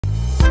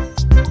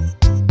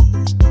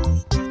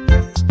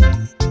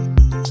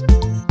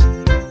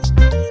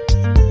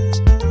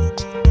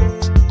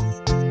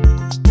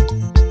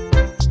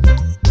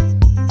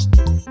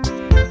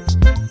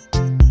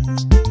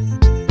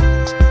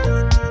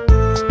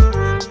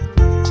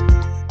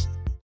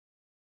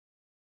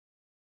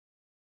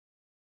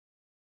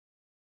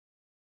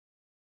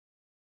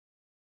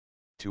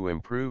To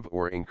improve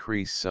or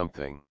increase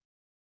something.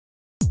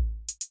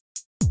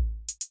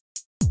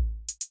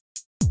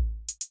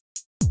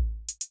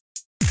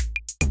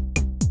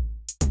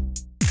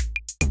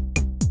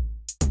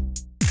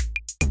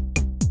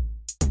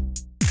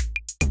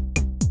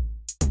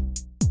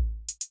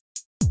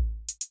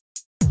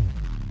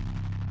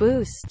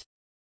 Boost.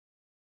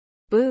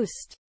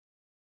 Boost.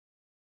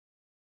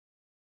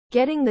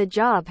 Getting the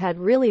job had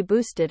really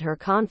boosted her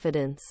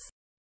confidence.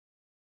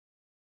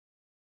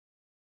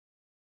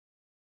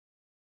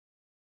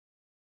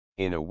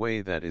 In a way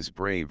that is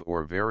brave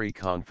or very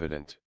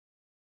confident.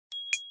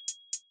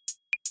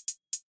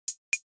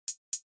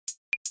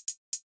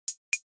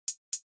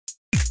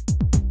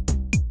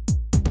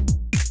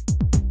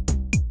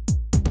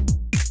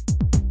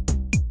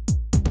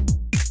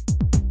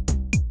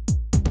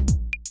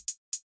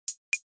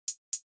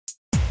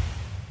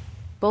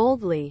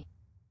 Boldly.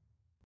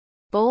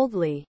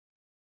 Boldly.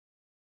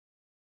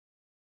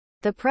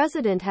 The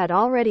president had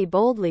already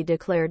boldly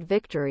declared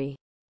victory.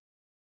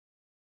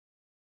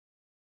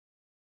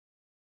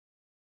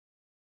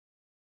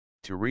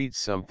 To read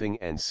something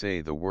and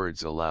say the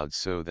words aloud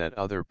so that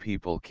other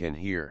people can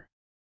hear.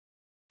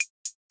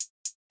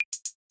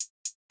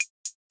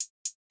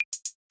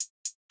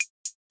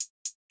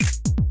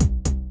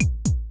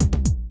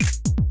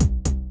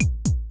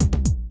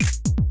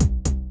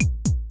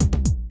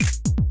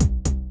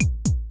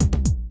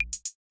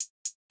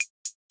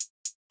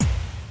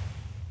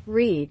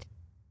 Read.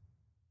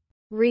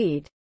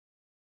 Read.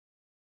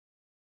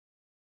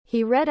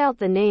 He read out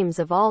the names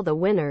of all the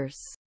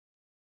winners.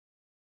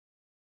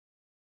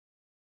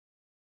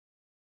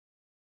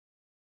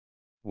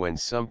 When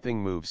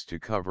something moves to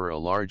cover a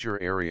larger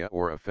area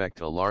or affect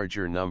a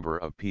larger number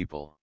of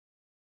people.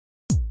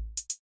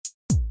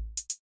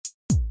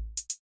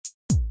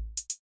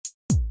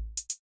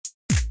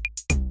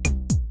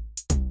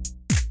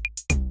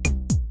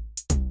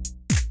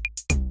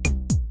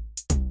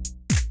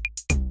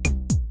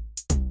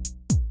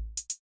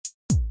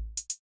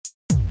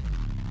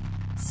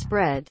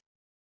 Spread.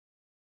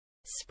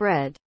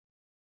 Spread.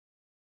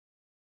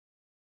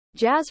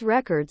 Jazz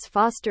records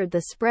fostered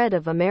the spread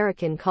of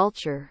American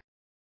culture.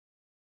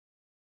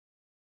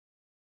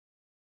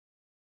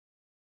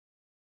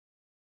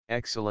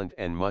 Excellent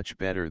and much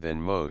better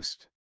than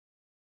most.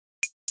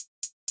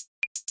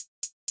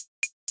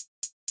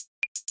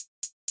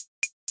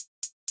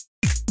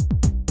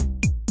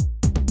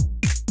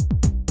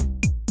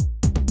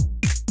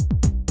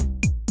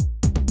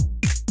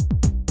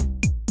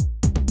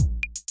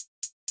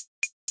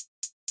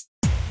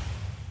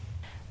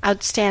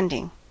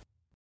 Outstanding.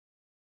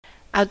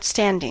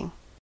 Outstanding.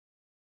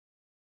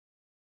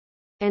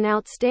 An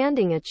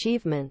outstanding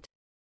achievement.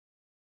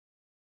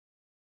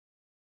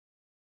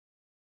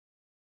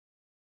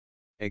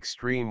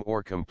 Extreme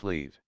or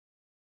complete.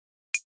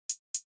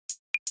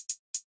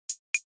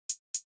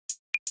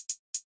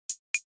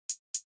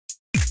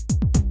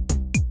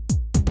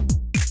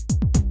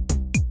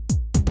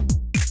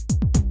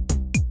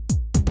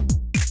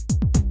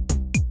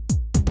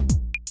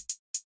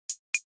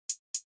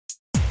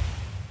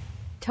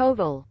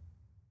 Total.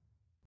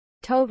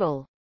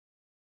 Total.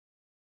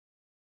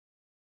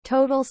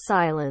 Total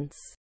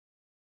silence.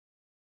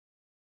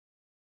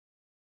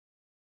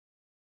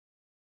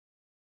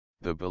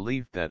 The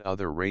belief that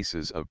other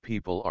races of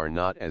people are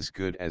not as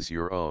good as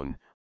your own,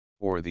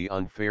 or the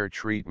unfair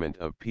treatment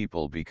of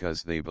people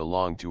because they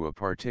belong to a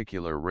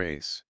particular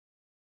race.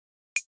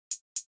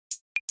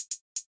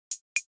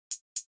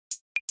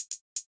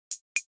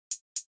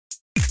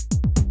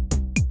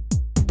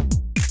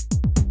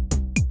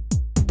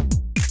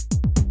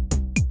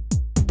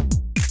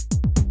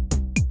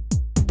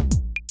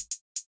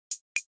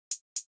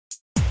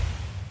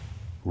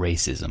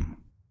 Racism.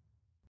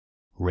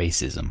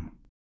 Racism.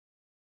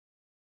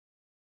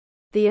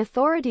 The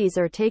authorities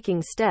are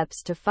taking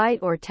steps to fight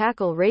or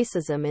tackle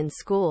racism in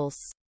schools.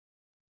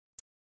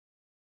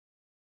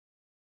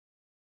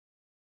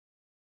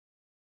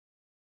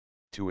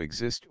 To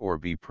exist or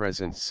be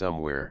present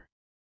somewhere.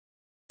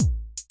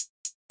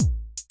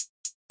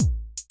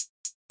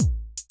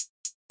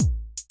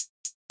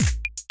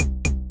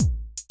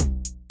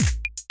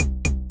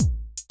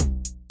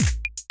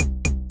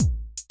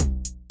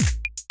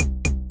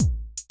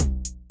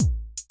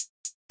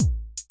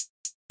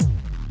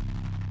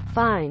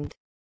 Find.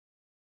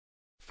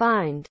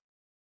 Find.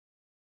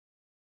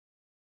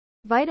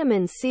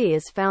 Vitamin C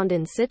is found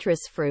in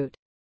citrus fruit.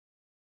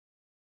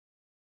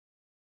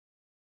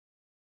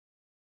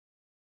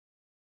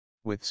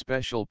 With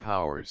special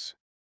powers.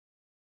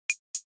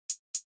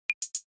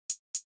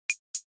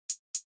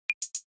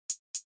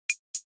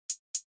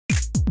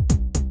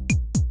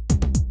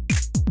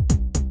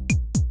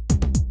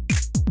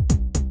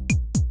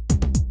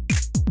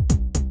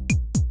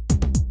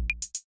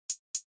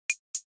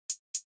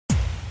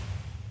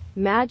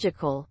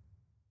 Magical.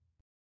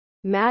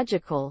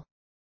 Magical.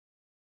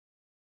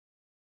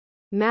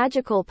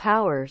 Magical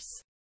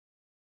powers.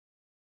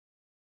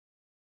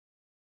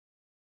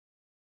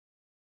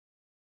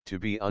 To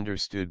be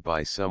understood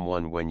by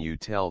someone when you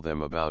tell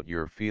them about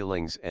your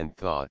feelings and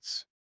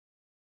thoughts.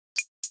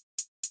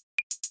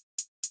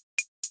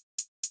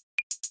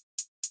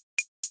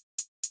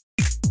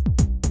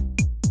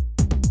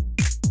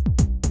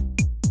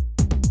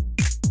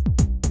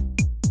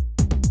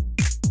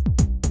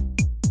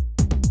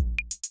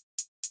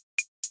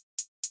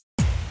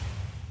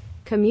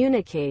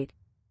 Communicate.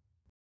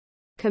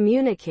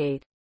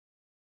 Communicate.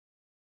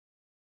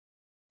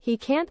 He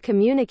can't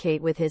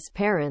communicate with his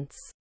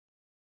parents.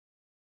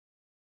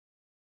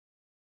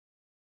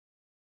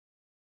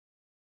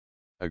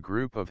 A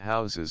group of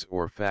houses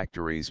or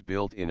factories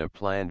built in a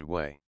planned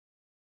way.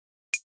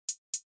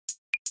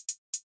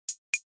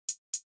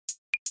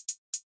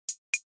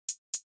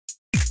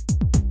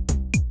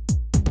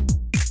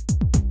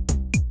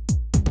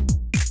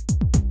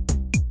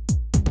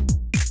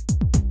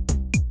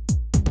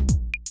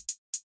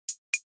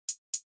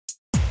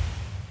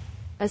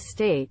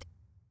 Estate.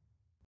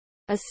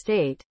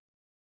 Estate.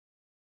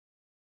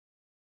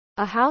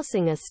 A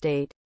housing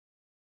estate.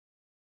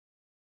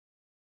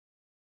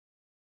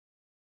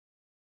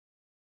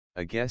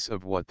 A guess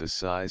of what the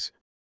size,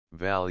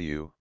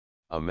 value,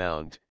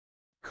 amount,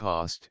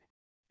 cost,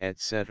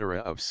 etc.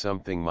 of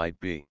something might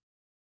be.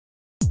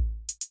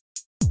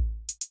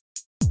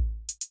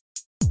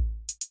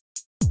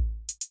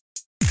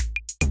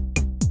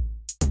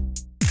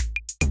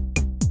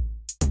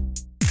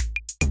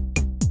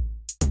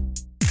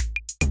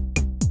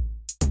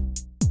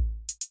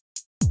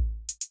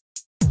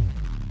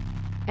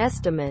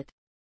 Estimate.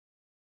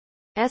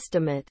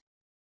 Estimate.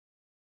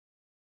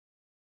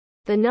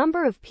 The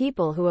number of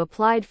people who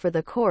applied for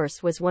the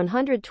course was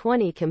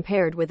 120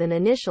 compared with an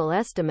initial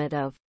estimate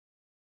of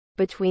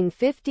between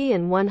 50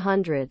 and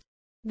 100.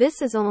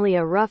 This is only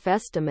a rough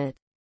estimate.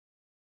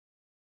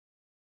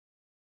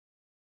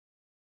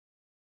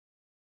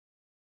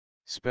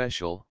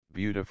 Special,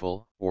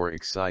 beautiful, or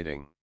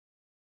exciting.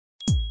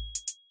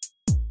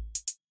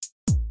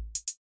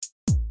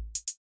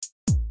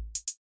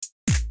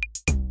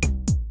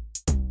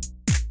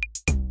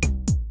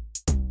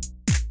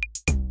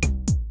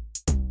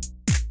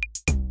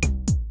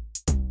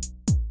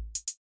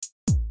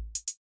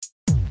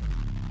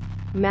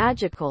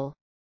 Magical.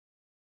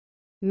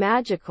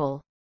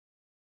 Magical.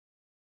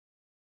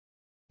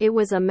 It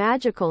was a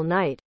magical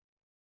night.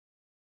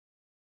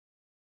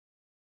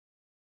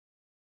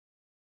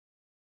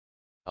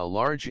 A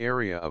large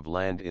area of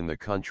land in the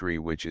country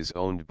which is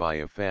owned by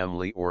a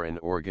family or an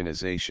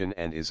organization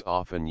and is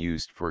often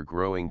used for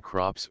growing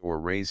crops or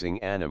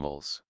raising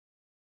animals.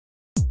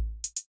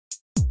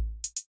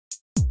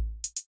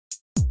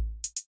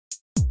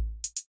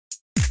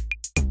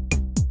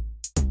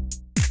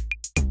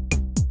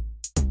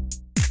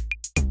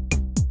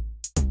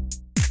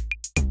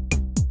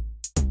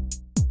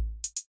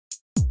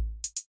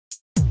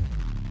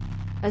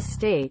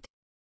 Estate.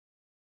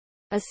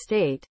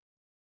 Estate.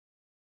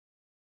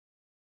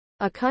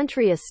 A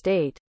country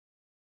estate.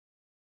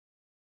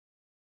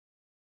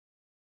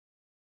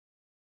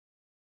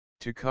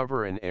 To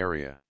cover an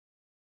area.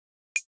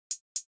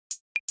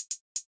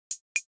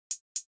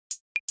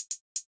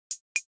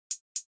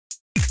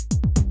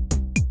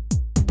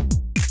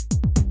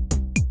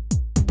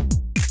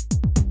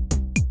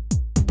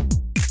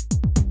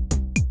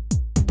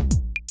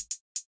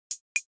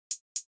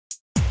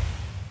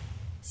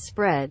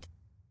 Spread.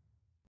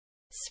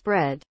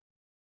 Spread.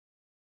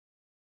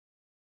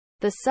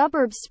 The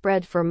suburbs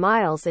spread for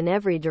miles in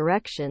every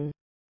direction.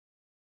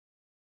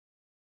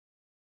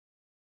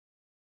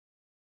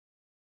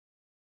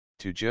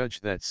 To judge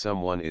that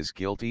someone is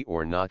guilty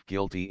or not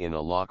guilty in a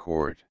law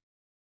court.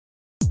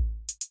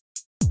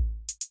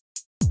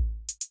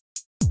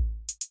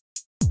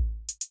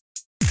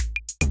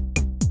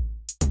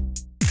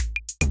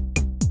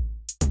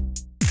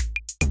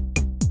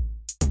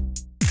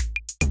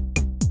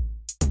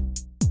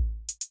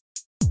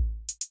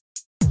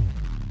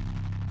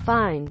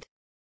 Find.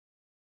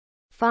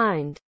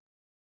 Find.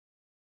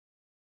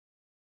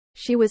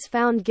 She was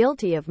found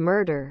guilty of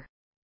murder.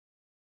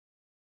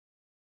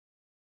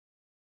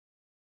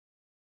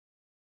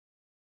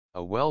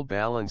 A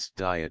well-balanced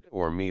diet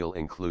or meal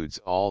includes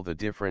all the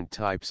different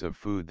types of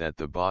food that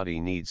the body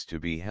needs to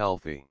be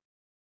healthy.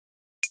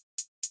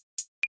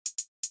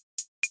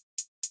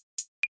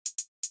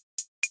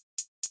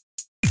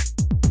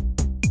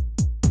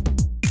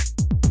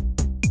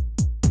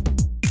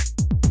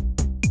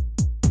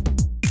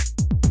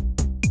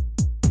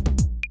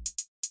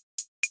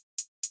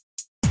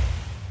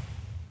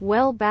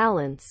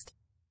 Well-balanced.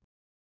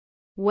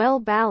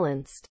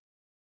 Well-balanced.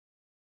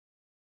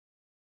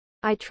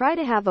 I try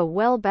to have a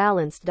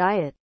well-balanced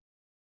diet.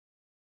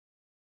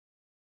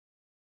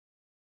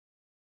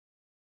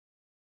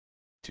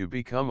 To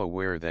become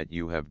aware that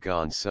you have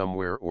gone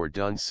somewhere or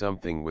done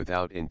something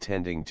without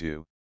intending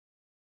to.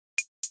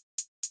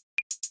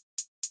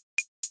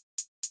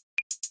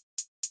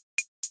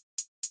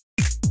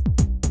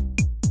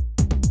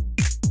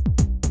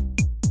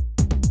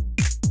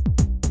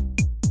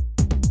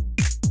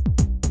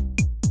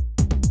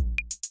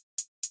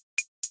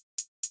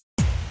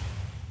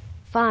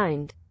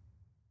 Find.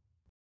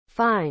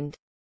 Find.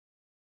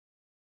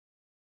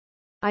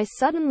 I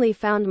suddenly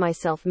found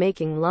myself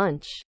making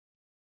lunch.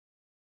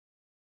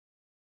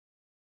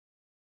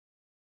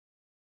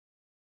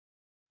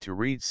 To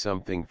read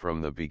something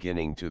from the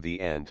beginning to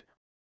the end,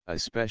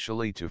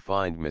 especially to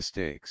find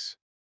mistakes.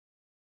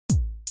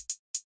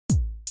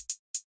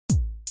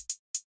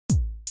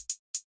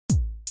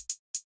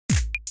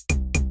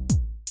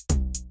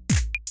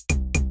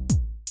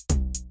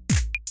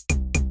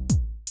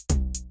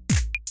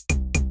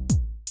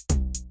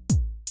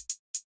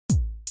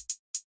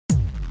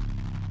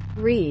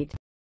 Read.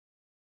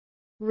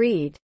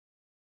 Read.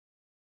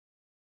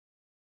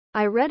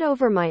 I read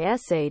over my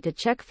essay to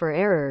check for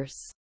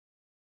errors.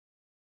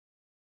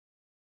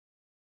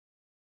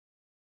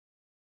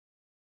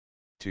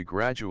 To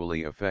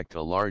gradually affect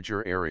a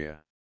larger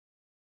area.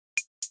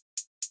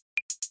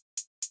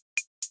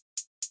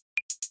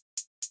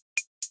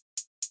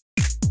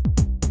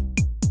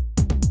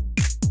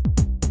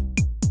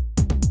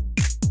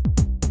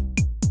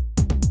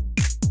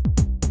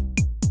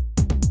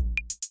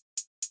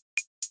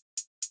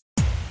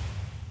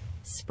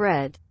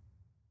 Spread.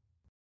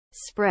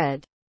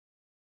 Spread.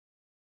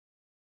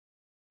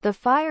 The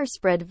fire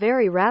spread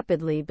very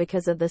rapidly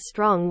because of the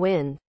strong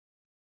wind.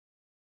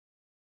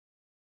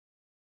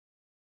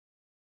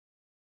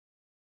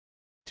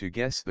 To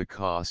guess the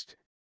cost,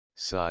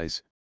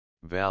 size,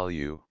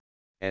 value,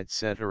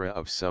 etc.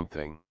 of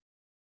something.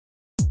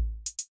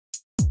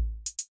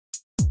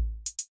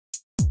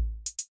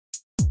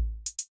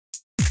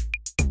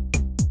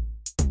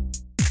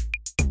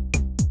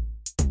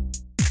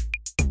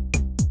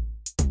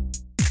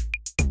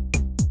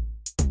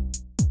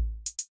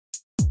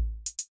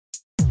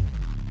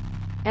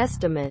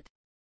 Estimate.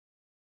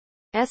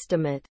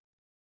 Estimate.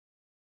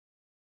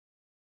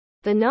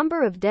 The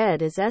number of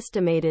dead is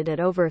estimated at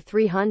over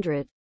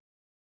 300.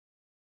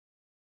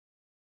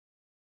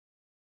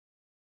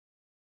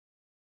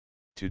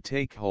 To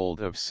take hold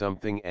of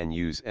something and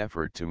use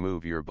effort to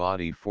move your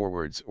body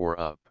forwards or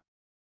up.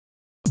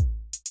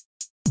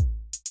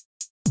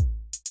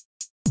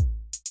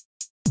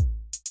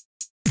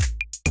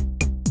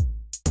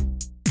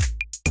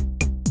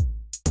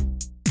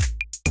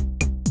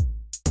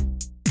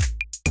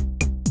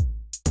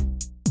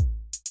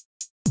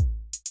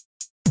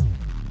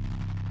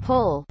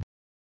 Pull.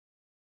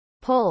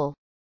 Pull.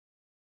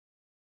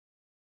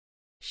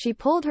 She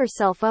pulled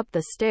herself up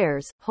the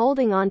stairs,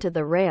 holding onto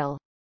the rail.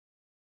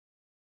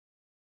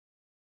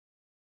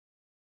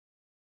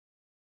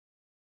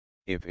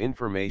 If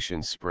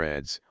information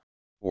spreads,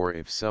 or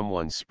if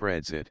someone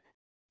spreads it,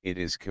 it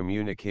is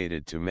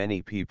communicated to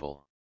many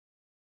people.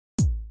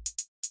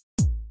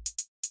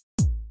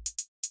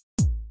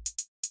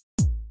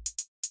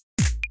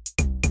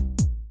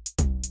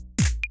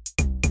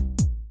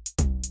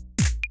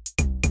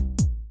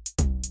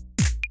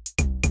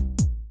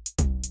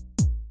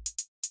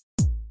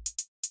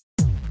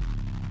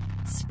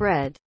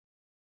 Spread.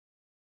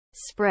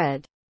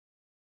 Spread.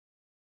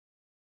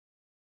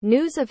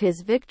 News of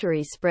his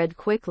victory spread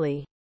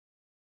quickly.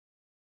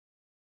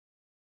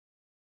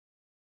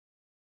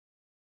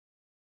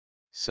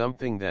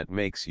 Something that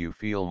makes you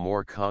feel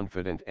more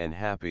confident and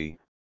happy,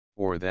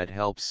 or that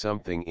helps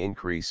something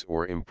increase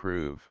or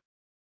improve.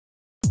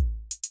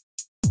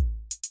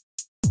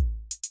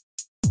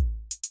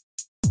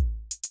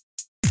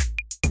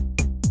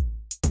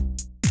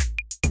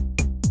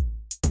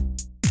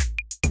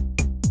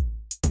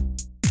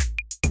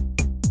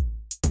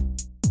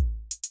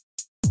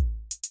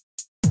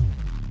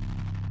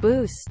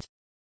 Boost.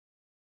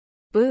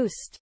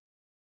 Boost.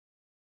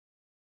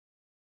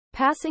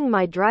 Passing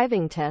my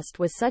driving test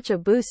was such a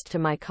boost to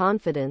my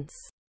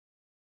confidence.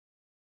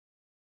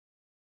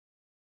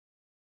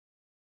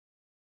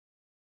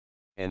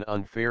 An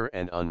unfair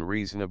and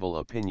unreasonable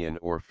opinion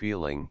or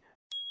feeling,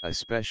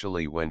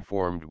 especially when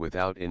formed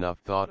without enough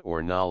thought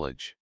or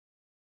knowledge.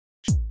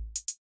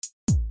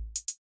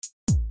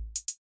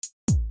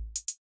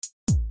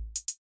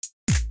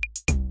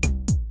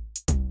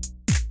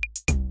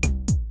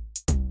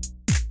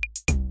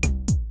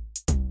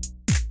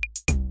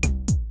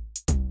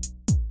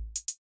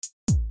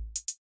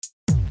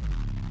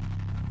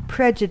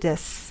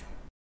 Prejudice.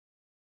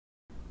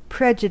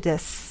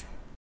 Prejudice.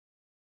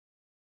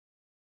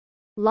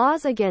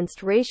 Laws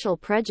against racial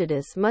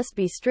prejudice must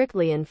be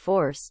strictly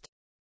enforced.